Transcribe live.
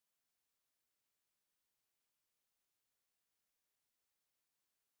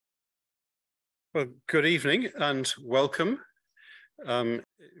Well, good evening and welcome.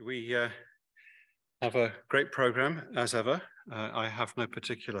 We have a great program as ever. I have no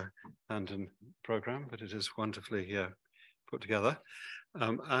particular hand in program, but it is wonderfully put together.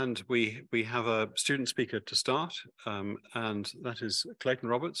 And we have a student speaker to start, and that is Clayton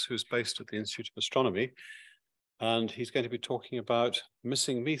Roberts, who's based at the Institute of Astronomy. And he's going to be talking about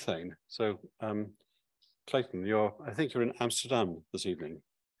missing methane. So Clayton, I think you're in Amsterdam this evening.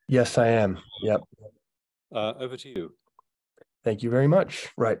 Yes, I am. Yep. Over to you. Thank you very much.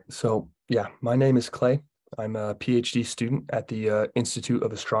 Right. So, yeah, my name is Clay. I'm a PhD student at the Institute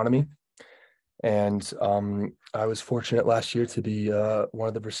of Astronomy. And I was fortunate last year to be one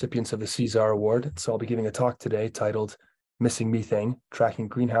of the recipients of the CSAR award. So I'll be giving a talk today titled Missing Methane, Tracking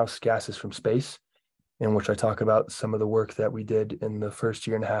Greenhouse Gases from Space, in which I talk about some of the work that we did in the first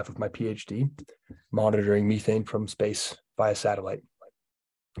year and a half of my PhD, monitoring methane from space via satellite.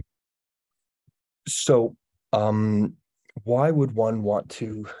 So, why would one want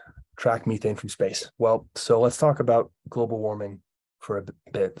to track methane from space? Well, so let's talk about global warming for a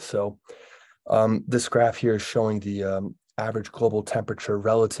bit. So this graph here is showing the average global temperature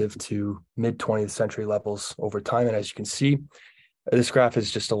relative to mid-20th century levels over time. And as you can see, this graph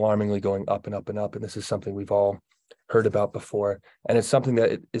is just alarmingly going up and up and up. And this is something we've all heard about before. And it's something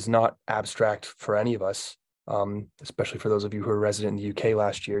that is not abstract for any of us, especially for those of you who were resident in the UK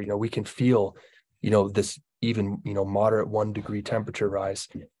last year. We can feel this even, moderate 1 degree temperature rise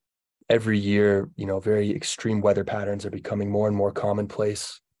every year. Very extreme weather patterns are becoming more and more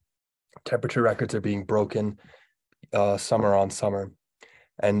commonplace. Temperature records are being broken summer on summer.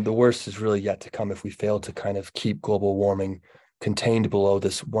 And the worst is really yet to come if we fail to kind of keep global warming contained below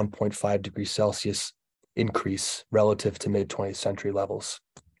this 1.5 degrees Celsius increase relative to mid-20th century levels.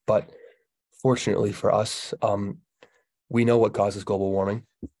 But fortunately for us, we know what causes global warming.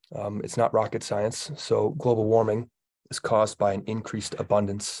 It's not rocket science. So global warming is caused by an increased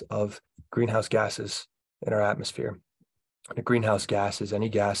abundance of greenhouse gases in our atmosphere. And a greenhouse gas is any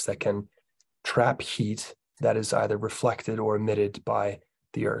gas that can trap heat that is either reflected or emitted by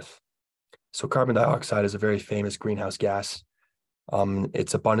the Earth. So carbon dioxide is a very famous greenhouse gas.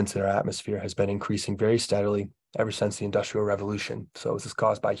 Its abundance in our atmosphere has been increasing very steadily ever since the Industrial Revolution. So this is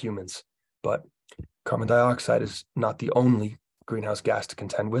caused by humans. But carbon dioxide is not the only greenhouse gas to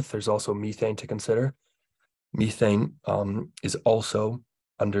contend with. There's also methane to consider. Methane is also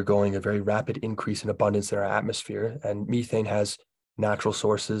undergoing a very rapid increase in abundance in our atmosphere. And methane has natural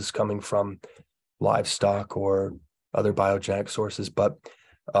sources coming from livestock or other biogenic sources. But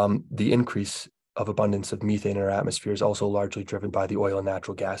the increase of abundance of methane in our atmosphere is also largely driven by the oil and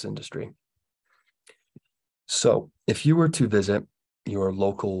natural gas industry. So if you were to visit your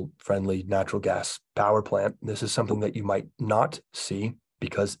local friendly natural gas power plant, this is something that you might not see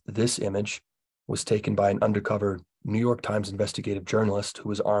because this image was taken by an undercover New York Times investigative journalist who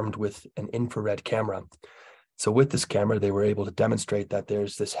was armed with an infrared camera. So with this camera, they were able to demonstrate that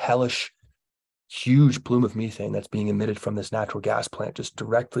there's this hellish, huge plume of methane that's being emitted from this natural gas plant just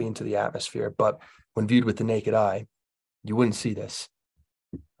directly into the atmosphere. But when viewed with the naked eye, you wouldn't see this.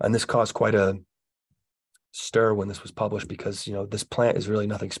 And this caused quite a stir when this was published because, this plant is really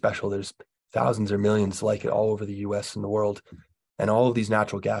nothing special. There's thousands or millions like it all over the US and the world. And all of these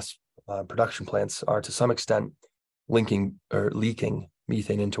natural gas production plants are to some extent linking or leaking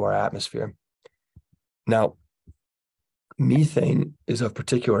methane into our atmosphere. Now, methane is of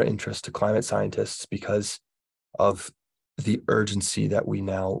particular interest to climate scientists because of the urgency that we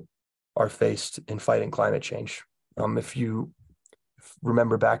now are faced in fighting climate change. If you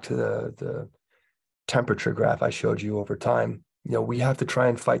remember back to the temperature graph I showed you over time, we have to try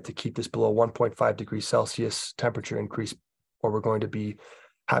and fight to keep this below 1.5 degrees Celsius temperature increase, or we're going to be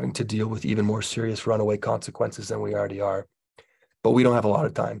having to deal with even more serious runaway consequences than we already are. But we don't have a lot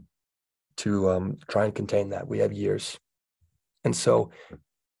of time to try and contain that. We have years. And so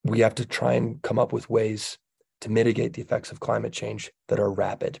we have to try and come up with ways to mitigate the effects of climate change that are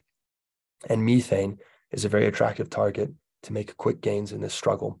rapid. And methane is a very attractive target to make quick gains in this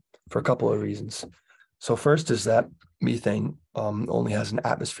struggle for a couple of reasons. So first is that methane only has an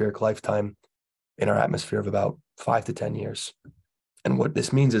atmospheric lifetime in our atmosphere of about 5 to 10 years. And what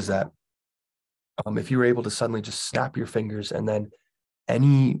this means is that if you were able to suddenly just snap your fingers and then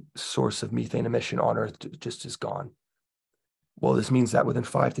any source of methane emission on Earth just is gone. Well, this means that within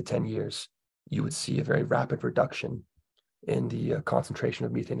 5 to 10 years, you would see a very rapid reduction in the concentration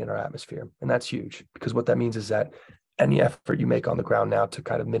of methane in our atmosphere. And that's huge because what that means is that any effort you make on the ground now to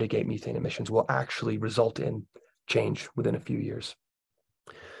kind of mitigate methane emissions will actually result in change within a few years.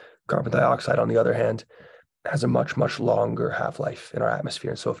 Carbon dioxide, on the other hand, has a much, much longer half-life in our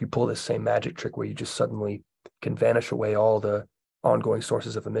atmosphere. And so if you pull this same magic trick where you just suddenly can vanish away all the ongoing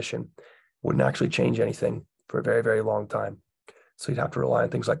sources of emission, wouldn't actually change anything for a very, very long time. So you'd have to rely on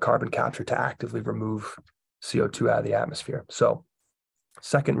things like carbon capture to actively remove CO2 out of the atmosphere. So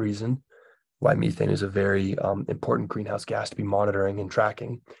second reason why methane is a very important greenhouse gas to be monitoring and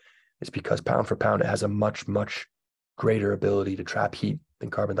tracking is because pound for pound, it has a much, much greater ability to trap heat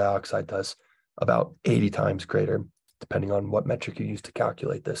than carbon dioxide does, about 80 times greater, depending on what metric you use to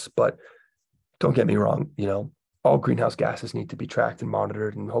calculate this. But don't get me wrong, all greenhouse gases need to be tracked and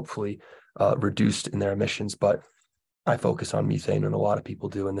monitored and hopefully reduced in their emissions. But I focus on methane, and a lot of people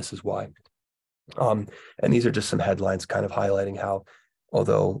do, and this is why. And these are just some headlines kind of highlighting how,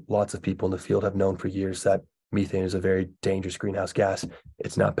 although lots of people in the field have known for years that methane is a very dangerous greenhouse gas,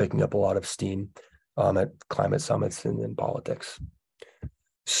 it's not picking up a lot of steam at climate summits and in politics.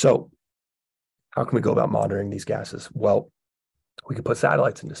 So how can we go about monitoring these gases? Well, we could put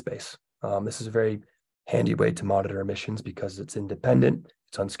satellites into space. This is a very handy way to monitor emissions because it's independent,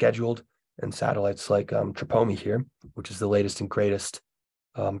 it's unscheduled, and satellites like Tripoli here, which is the latest and greatest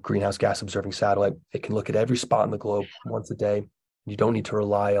greenhouse gas observing satellite, it can look at every spot in the globe once a day. You don't need to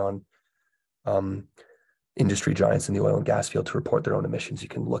rely on industry giants in the oil and gas field to report their own emissions. You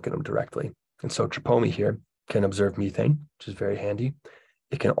can look at them directly. And so Tripoli here can observe methane, which is very handy.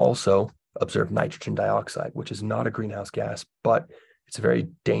 It can also observe nitrogen dioxide, which is not a greenhouse gas, but it's a very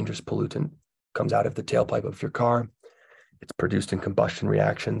dangerous pollutant. Comes out of the tailpipe of your car. It's produced in combustion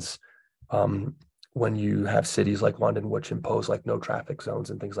reactions. When you have cities like London, which impose like no traffic zones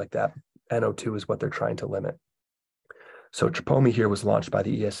and things like that, NO2 is what they're trying to limit. So Tripoli here was launched by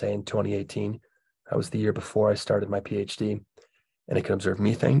the ESA in 2018. That was the year before I started my PhD, and it can observe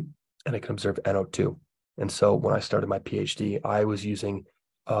methane and it can observe NO2. And so when I started my PhD, I was using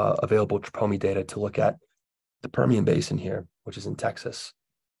available Tripoli data to look at the Permian Basin here, which is in Texas.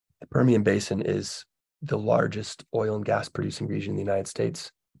 The Permian Basin is the largest oil and gas producing region in the United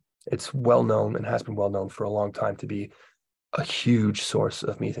States. It's well known and has been well known for a long time to be a huge source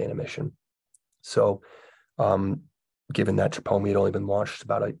of methane emission. So given that Tripoli had only been launched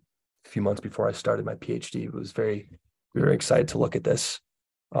about a few months before I started my PhD, it was we were excited to look at this.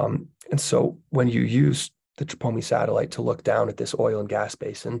 And so when you use the Tripoli satellite to look down at this oil and gas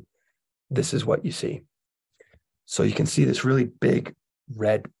basin, this is what you see. So you can see this really big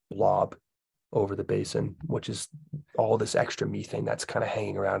red blob over the basin, which is all this extra methane that's kind of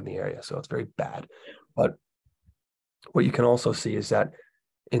hanging around in the area. So it's very bad. But what you can also see is that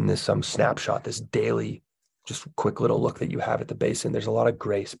in this snapshot, this daily, just quick little look that you have at the basin, there's a lot of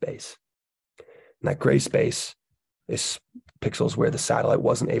gray space. And that gray space is pixels where the satellite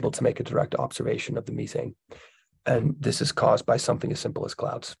wasn't able to make a direct observation of the methane. And this is caused by something as simple as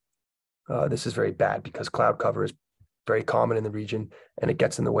clouds. This is very bad because cloud cover is very common in the region, and it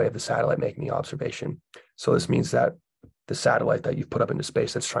gets in the way of the satellite making the observation. So this means that the satellite that you've put up into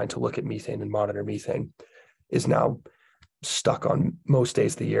space that's trying to look at methane and monitor methane is now stuck on most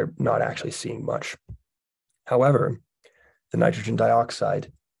days of the year, not actually seeing much. However, the nitrogen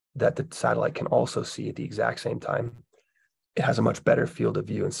dioxide that the satellite can also see at the exact same time, it has a much better field of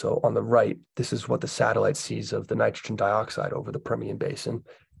view. And so on the right, this is what the satellite sees of the nitrogen dioxide over the Permian Basin.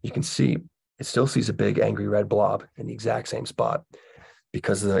 You can see it still sees a big angry red blob in the exact same spot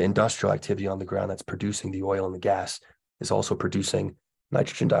because the industrial activity on the ground that's producing the oil and the gas is also producing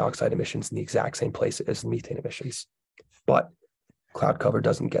nitrogen dioxide emissions in the exact same place as the methane emissions. But cloud cover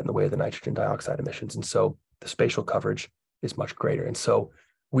doesn't get in the way of the nitrogen dioxide emissions. And so the spatial coverage is much greater. And so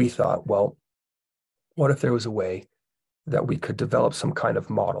we thought, well, what if there was a way that we could develop some kind of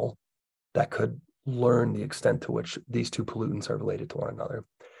model that could learn the extent to which these two pollutants are related to one another?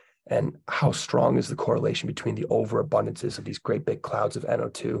 And how strong is the correlation between the overabundances of these great big clouds of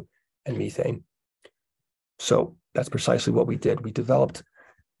NO2 and methane? So that's precisely what we did. We developed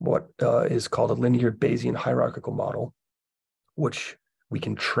what is called a linear Bayesian hierarchical model, which we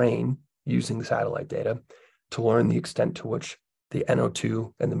can train using the satellite data to learn the extent to which the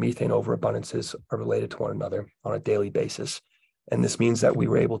NO2 and the methane overabundances are related to one another on a daily basis. And this means that we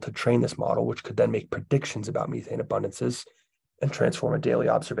were able to train this model, which could then make predictions about methane abundances and transform a daily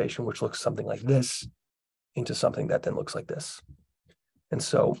observation, which looks something like this, into something that then looks like this. And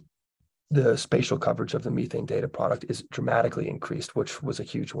so the spatial coverage of the methane data product is dramatically increased, which was a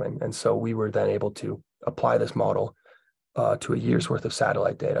huge win. And so we were then able to apply this model to a year's worth of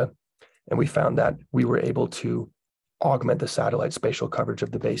satellite data. And we found that we were able to augment the satellite spatial coverage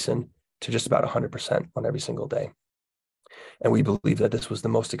of the basin to just about 100% on every single day. And we believe that this was the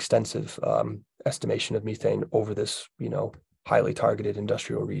most extensive estimation of methane over this, highly targeted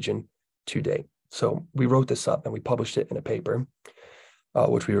industrial region to date. So we wrote this up and we published it in a paper,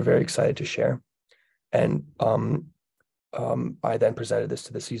 which we were very excited to share. And I then presented this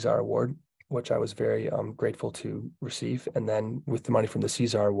to the CSAR award, which I was very grateful to receive. And then with the money from the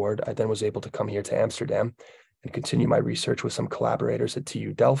CSAR award, I then was able to come here to Amsterdam and continue my research with some collaborators at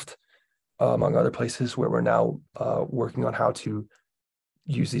TU Delft, among other places, where we're now working on how to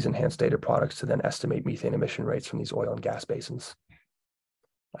use these enhanced data products to then estimate methane emission rates from these oil and gas basins.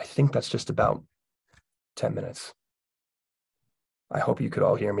 I think that's just about 10 minutes. I hope you could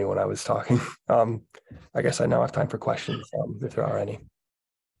all hear me when I was talking. I guess I now have time for questions, if there are any.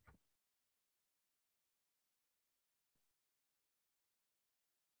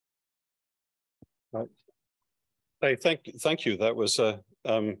 Right. Hey, thank you. That was a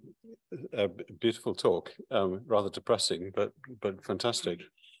beautiful talk. Rather depressing, but fantastic.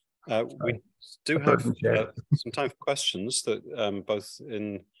 We do have some time for questions that both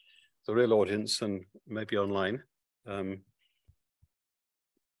in the real audience and maybe online.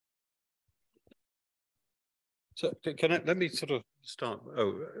 So let me sort of start.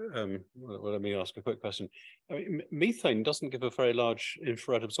 Well, let me ask a quick question. I mean, methane doesn't give a very large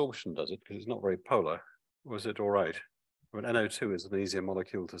infrared absorption, does it? Because it's not very polar. Was it all right? I mean, NO2 is an easier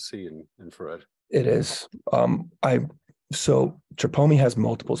molecule to see in infrared. It is. So Tropomi has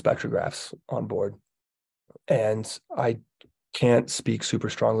multiple spectrographs on board, and I can't speak super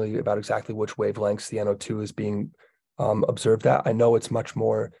strongly about exactly which wavelengths the NO2 is being observed at. I know it's much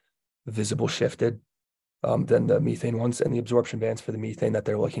more visible shifted than the methane ones, and the absorption bands for the methane that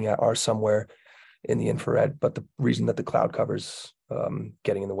they're looking at are somewhere in the infrared. But the reason that the cloud cover's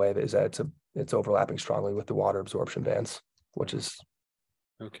getting in the way of it is that it's overlapping strongly with the water absorption bands, which is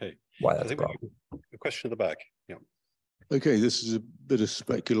okay. Why that's a problem. A question at the back. Yeah. Okay, this is a bit of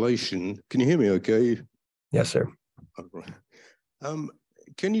speculation. Can you hear me okay? Yes, sir. Oh, right.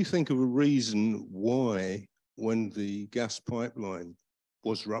 Can you think of a reason why, when the gas pipeline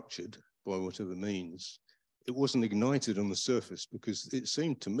was ruptured by whatever means, it wasn't ignited on the surface? Because it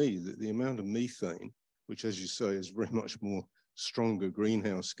seemed to me that the amount of methane, which, as you say, is very much more stronger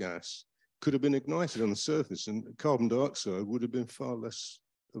greenhouse gas, could have been ignited on the surface, and carbon dioxide would have been far less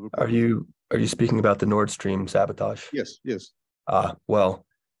of a problem. Are you speaking about the Nord Stream sabotage? Yes, yes. Well,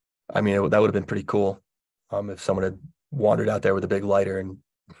 I mean, that would have been pretty cool if someone had wandered out there with a big lighter and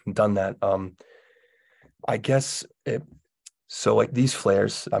done that. I guess so like these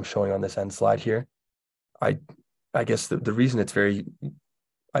flares I'm showing on this end slide here, I guess the reason it's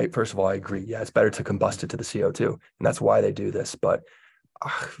first of all, I agree. Yeah, it's better to combust it to the CO2, and that's why they do this. But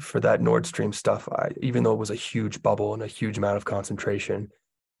for that Nord Stream stuff, even though it was a huge bubble and a huge amount of concentration,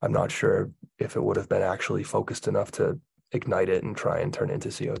 I'm not sure if it would have been actually focused enough to ignite it and try and turn it into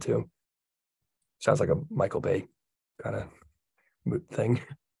CO2. Sounds like a Michael Bay kind of thing.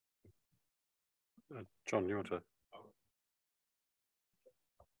 John, you want to?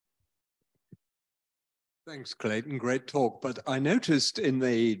 Thanks, Clayton. Great talk. But I noticed in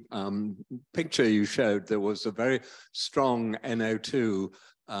the picture you showed, there was a very strong NO2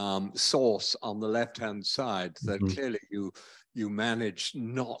 source on the left-hand side that clearly you managed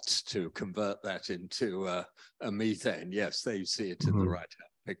not to convert that into a methane. Yes, there you see it in the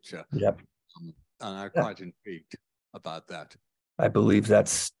right-hand picture. Yep. And I'm quite intrigued about that. I believe I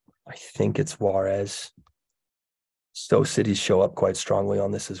think it's Juarez. So cities show up quite strongly on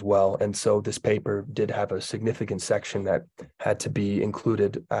this as well. And so this paper did have a significant section that had to be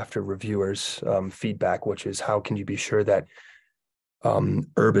included after reviewers' feedback, which is how can you be sure that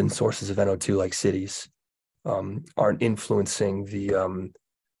urban sources of NO2 like cities aren't influencing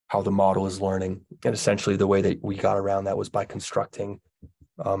how the model is learning. And essentially the way that we got around that was by constructing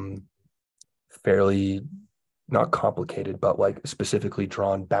fairly not complicated, but like specifically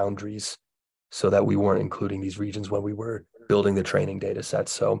drawn boundaries so that we weren't including these regions when we were building the training data set.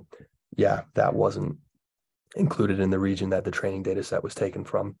 So yeah, that wasn't included in the region that the training data set was taken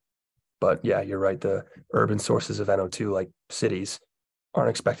from. But yeah, you're right. The urban sources of NO2, like cities, aren't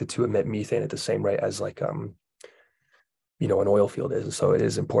expected to emit methane at the same rate as like, an oil field is. And so it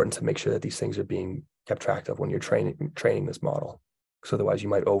is important to make sure that these things are being kept track of when you're training this model. Because otherwise you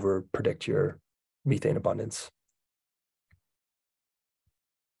might over predict your methane abundance.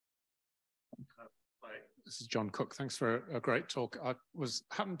 This is John Cook. Thanks for a great talk. I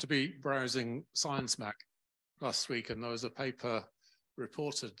happened to be browsing ScienceMac last week, and there was a paper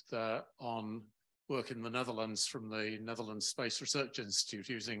reported there on work in the Netherlands from the Netherlands Space Research Institute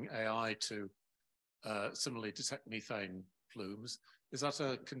using AI to similarly detect methane plumes. Is that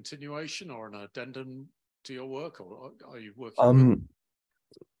a continuation or an addendum to your work, or are you working with?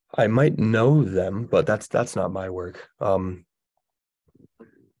 I might know them, but that's not my work. No.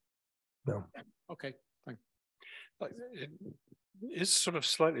 Okay, thank It is sort of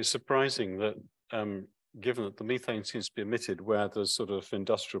slightly surprising that, given that the methane seems to be emitted where there's sort of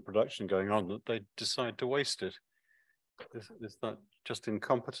industrial production going on, that they decide to waste it. Is that just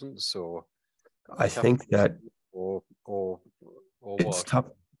incompetence, or I think that or it's what? tough.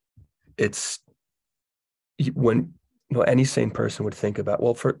 It's when any sane person would think about,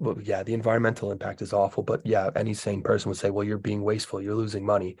 yeah, the environmental impact is awful, but yeah, any sane person would say, well, you're being wasteful, you're losing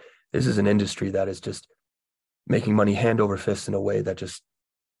money. This is an industry that is just making money hand over fist in a way that just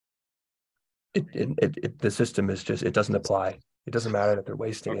the system is just, it doesn't apply. It doesn't matter that they're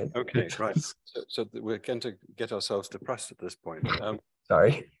wasting it. Okay, right. So we're going to get ourselves depressed at this point.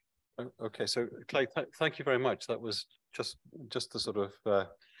 Sorry. Okay, so Clay, thank you very much. That was just the sort of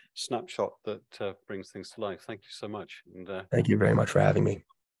snapshot that brings things to life. Thank you so much, and Thank you very much for having me.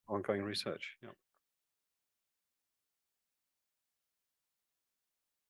 ongoing research. Yeah.